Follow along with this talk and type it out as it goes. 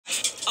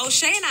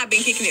O'Shea and I have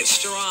been kicking it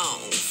strong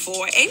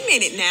for a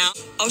minute now.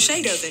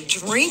 O'Shea doesn't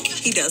drink.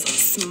 He doesn't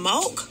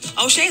smoke.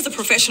 O'Shea is a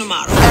professional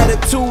model.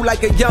 Attitude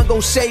like a young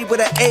O'Shea with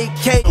an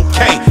AK.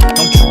 Okay,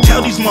 don't you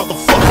tell these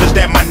motherfuckers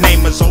that my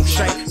name is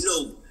O'Shea. You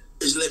know,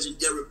 it's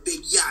legendary Big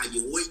Yah,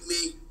 you with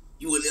me?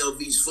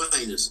 UNLV's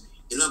finest.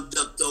 And I'm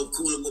ducked off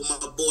cooling with my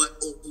boy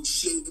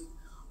O'Shea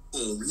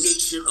on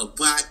Nation of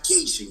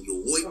Vacation,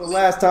 you with me?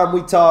 Last time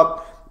we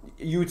talked,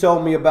 you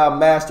told me about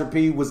Master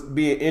P was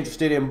being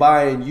interested in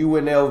buying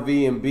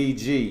UNLV and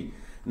BG.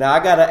 Now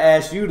I gotta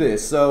ask you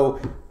this. So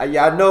I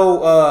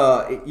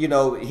know, you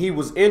know, he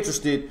was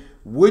interested.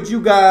 Would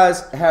you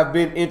guys have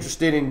been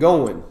interested in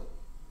going?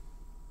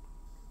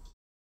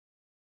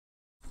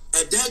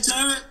 At that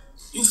time,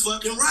 you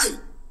fucking right.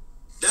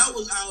 That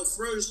was our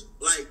first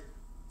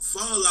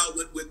fallout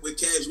with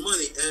Cash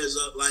Money. As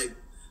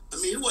I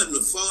mean, it wasn't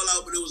a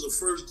fallout, but it was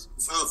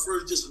our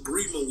first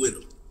disagreement with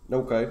him.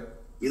 Okay.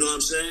 You know what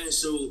I'm saying?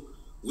 So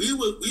we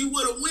would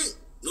have went,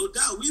 no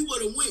doubt. We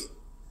would have went.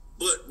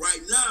 But right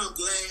now,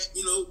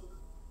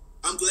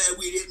 I'm glad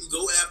we didn't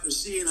go after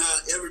seeing how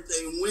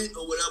everything went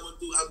or whatever.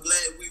 I'm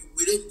glad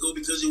we didn't go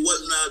because it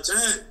wasn't our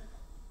time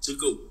to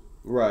go.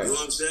 Right. You know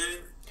what I'm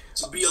saying?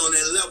 To be on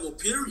that level,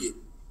 period.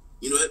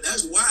 You know,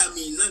 that's why, I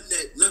mean,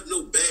 nothing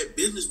no bad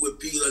business with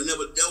people. I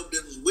never dealt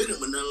business with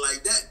him or nothing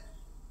like that.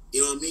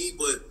 You know what I mean?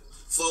 But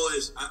as far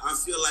as, I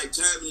feel like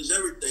timing is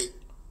everything.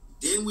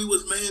 Then we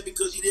was mad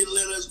because he didn't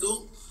let us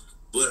go.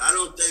 But I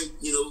don't think,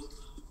 you know,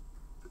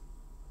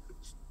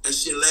 that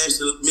shit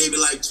lasted maybe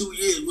like 2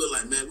 years. We were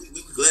like, man, we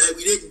glad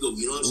we didn't go.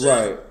 You know what I'm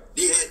saying? Right.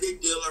 They had their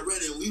deal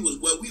already, and we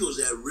was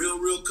at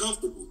real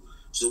comfortable.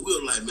 So we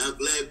were like, man, I'm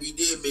glad we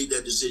did make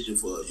that decision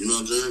for us. You know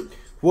what I'm saying?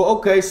 Well,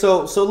 okay,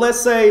 so let's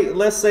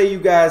say you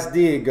guys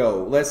did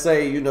go. Let's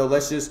say, you know,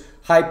 let's just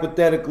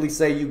hypothetically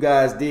say you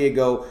guys did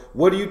go.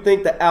 What do you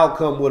think the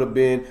outcome would have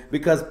been?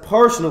 Because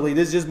personally,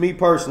 this is just me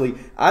personally,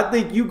 I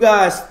think you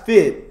guys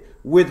fit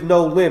with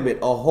No Limit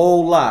a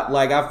whole lot.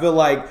 Like, I feel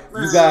like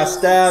you guys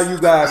style, you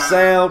guys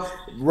sound,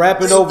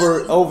 rapping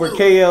over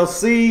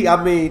KLC.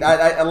 I mean,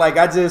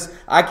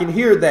 I can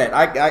hear that.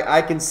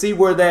 I can see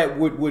where that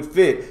would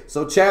fit.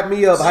 So chat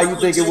me up. How you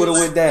think it would have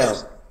went down?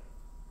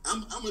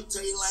 I'm gonna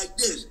tell you like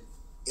this,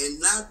 and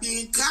not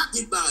being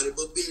cocky about it,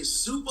 but being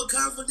super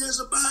confident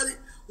about it,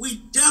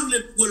 we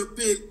definitely would have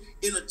been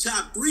in the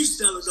top 3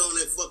 sellers on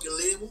that fucking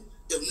label,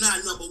 if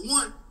not number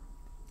 1.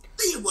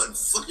 They wasn't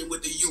fucking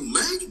with the U,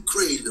 man. You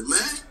crazy,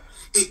 man.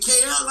 And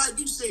KL, like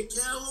you said,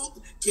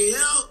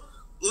 KL,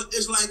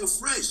 it's like a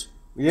fresh.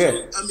 Yeah.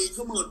 So, I mean,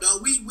 come on,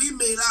 dog. We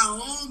made our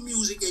own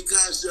music and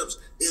concepts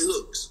and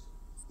hooks.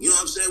 You know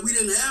what I'm saying? We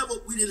didn't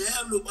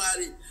have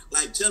nobody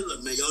like telling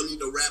us, man, y'all need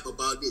to rap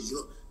about this. You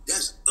know,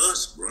 that's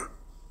us, bro.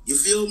 You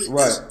feel me?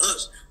 Right. That's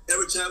us.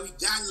 Every time we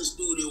got in the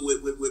studio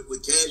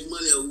with Cash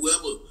Money or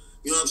whoever,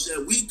 you know what I'm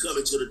saying? We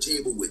coming to the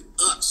table with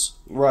us.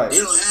 Right. They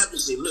don't have to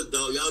say, look,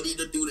 dog, y'all need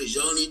to do this.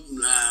 Y'all need to,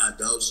 nah,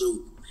 dog. So,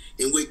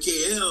 and with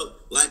KL,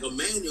 like a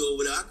manual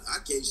over there, I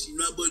can't see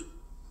nothing but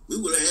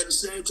we would have had the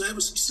same type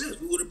of success.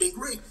 We would have been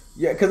great.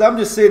 Yeah, because I'm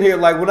just sitting here,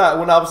 like, when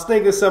I was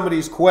thinking of some of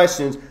these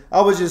questions,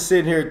 I was just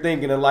sitting here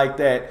thinking of like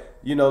that,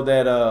 you know,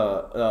 that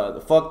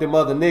the fuck them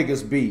other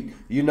niggas beat.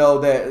 You know,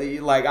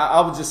 that, like, I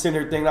was just sitting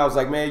here thinking, I was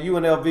like, man,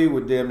 UNLV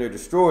would damn near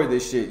destroy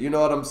this shit. You know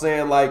what I'm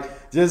saying?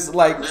 Like, just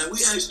like. Man, we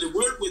actually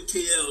work with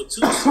KL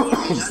too, so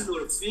I mean, I know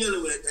the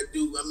feeling with that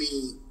dude. I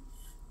mean,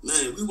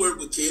 man, we work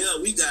with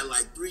KL. We got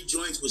like 3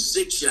 joints with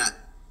 6 shot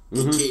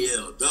in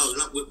KL,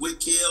 dog. With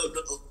KL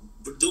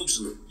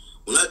producing them.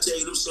 When I tell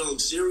you them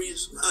songs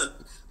serious, man.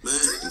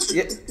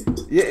 Yeah.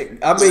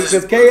 I mean,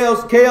 because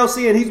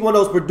KLC, and he's one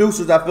of those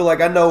producers. I feel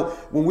like, I know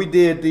when we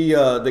did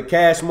the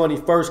Cash Money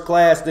First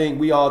Class thing,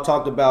 we all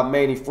talked about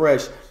Manny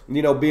Fresh,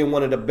 you know, being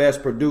one of the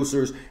best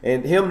producers,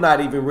 and him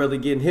not even really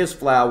getting his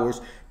flowers.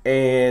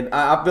 And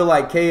I feel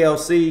like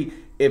KLC,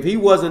 if he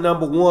wasn't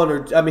number 1,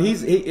 or I mean,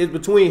 it's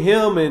between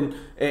him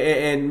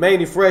and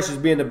Manny Fresh as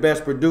being the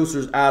best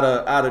producers out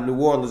of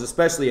New Orleans,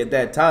 especially at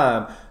that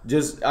time.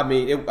 Just I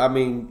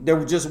mean,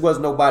 there just was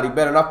nobody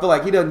better, and I feel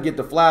like he doesn't get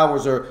the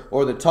flowers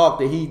or the talk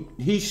that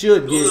he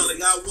should get. Hold on, I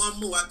got one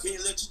more. I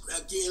can't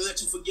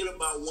let you forget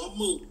about one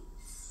more.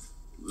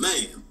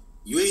 Man,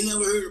 you ain't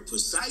never heard of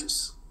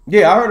Precise?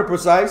 Yeah, I heard of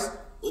Precise.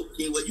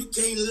 Okay, well you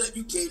can't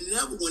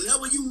never.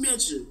 Whenever you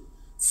mention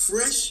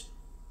Fresh,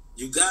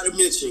 you gotta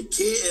mention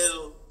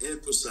KL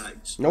and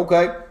Precise.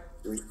 Okay.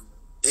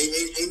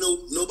 Ain't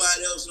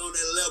nobody else on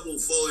that level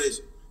for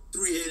his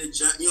 3-headed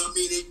giant. You know what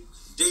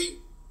I mean?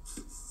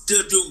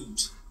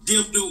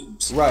 Them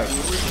dudes. Right.